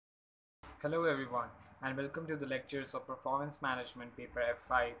Hello everyone and welcome to the lectures of Performance Management paper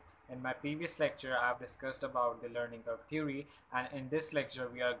F5. In my previous lecture I have discussed about the learning curve theory, and in this lecture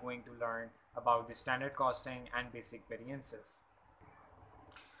we are going to learn about the standard costing and basic variances.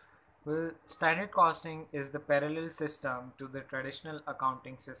 Well, standard costing is the parallel system to the traditional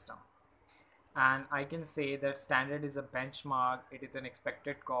accounting system. And I can say that standard is a benchmark, it is an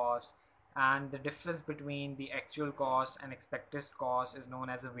expected cost, and the difference between the actual cost and expected cost is known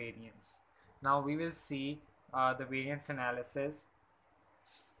as a variance. Now we will see the variance analysis.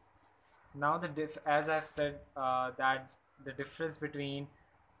 Now as I've said that the difference between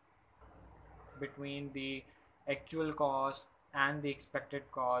the actual cost and the expected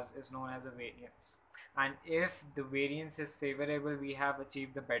cost is known as a variance, and if the variance is favorable we have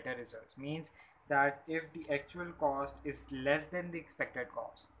achieved the better results. Means that if the actual cost is less than the expected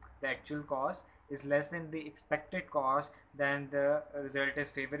cost, the actual cost is less than the expected cost, then the result is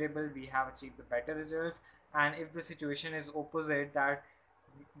favorable, we have achieved the better results. And if the situation is opposite, that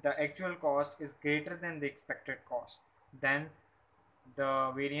the actual cost is greater than the expected cost, then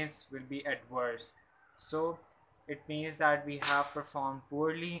the variance will be adverse. So it means that we have performed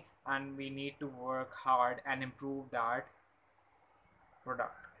poorly and we need to work hard and improve that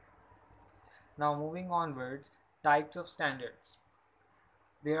product. Now moving onwards, types of standards.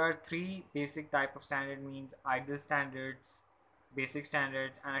 There are three basic type of standard, means ideal standards, basic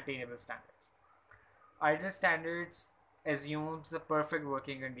standards, and attainable standards. Ideal standards assumes the perfect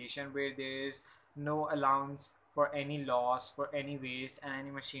working condition where there is no allowance for any loss, for any waste, and any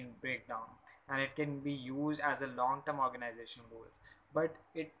machine breakdown, and it can be used as a long-term organization goals. But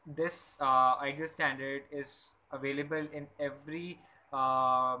this ideal standard is available in every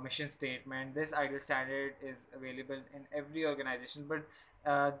mission statement. This ideal standard is available in every organization, but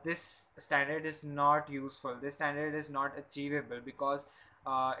this standard is not useful. This standard is not achievable because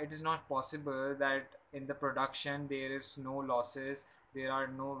it is not possible that in the production there is no losses, there are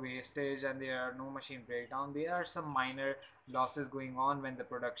no wastage, and there are no machine breakdown. There are some minor losses going on when the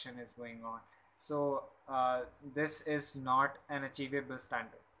production is going on. So this is not an achievable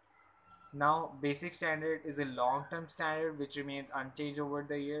standard. Now basic standard is a long-term standard which remains unchanged over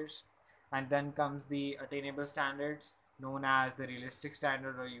the years, and then comes the attainable standards known as the realistic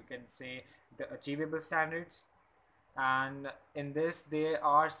standard, or you can say the achievable standards. And in this there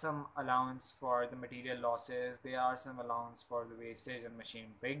are some allowance for the material losses, there are some allowance for the wastage and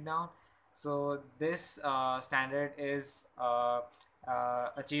machine breakdown. So this standard is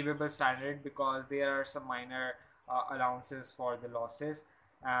achievable standard because there are some minor allowances for the losses,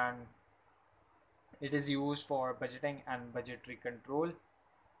 and it is used for budgeting and budgetary control.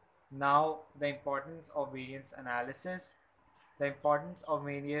 Now the importance of variance analysis. The importance of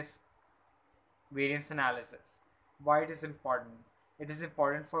variance analysis. Why it is important? It is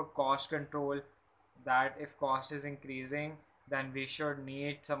important for cost control, that if cost is increasing, then we should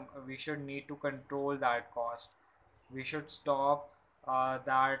need to control that cost. We should stop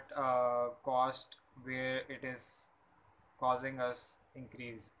that cost where it is causing us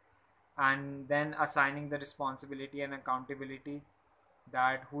increase, and then assigning the responsibility and accountability,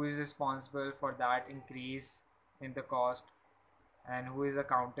 that who is responsible for that increase in the cost and who is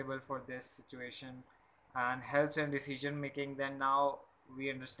accountable for this situation, and helps in decision making. Then now we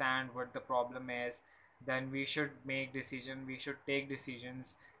understand what the problem is, then we should take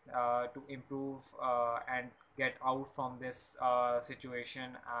decisions to improve and get out from this situation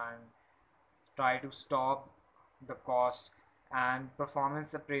and try to stop the cost. And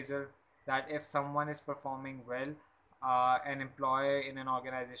performance appraisal, that if someone is performing well, an employee in an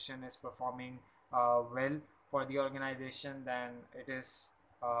organization is performing well for the organization, then it is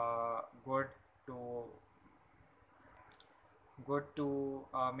good to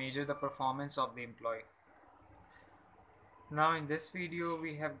measure the performance of the employee. Now in this video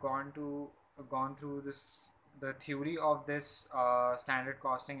we have gone through the theory of this standard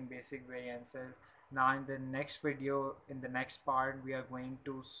costing and basic variances. Now in the next video, in the next part, we are going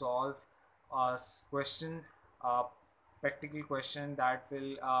to solve a question, practical question that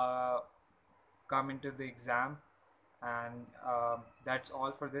will come into the exam. And that's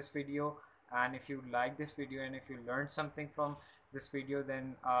all for this video. And if you like this video and if you learned something from this video,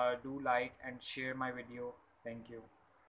 then do like and share my video. Thank you.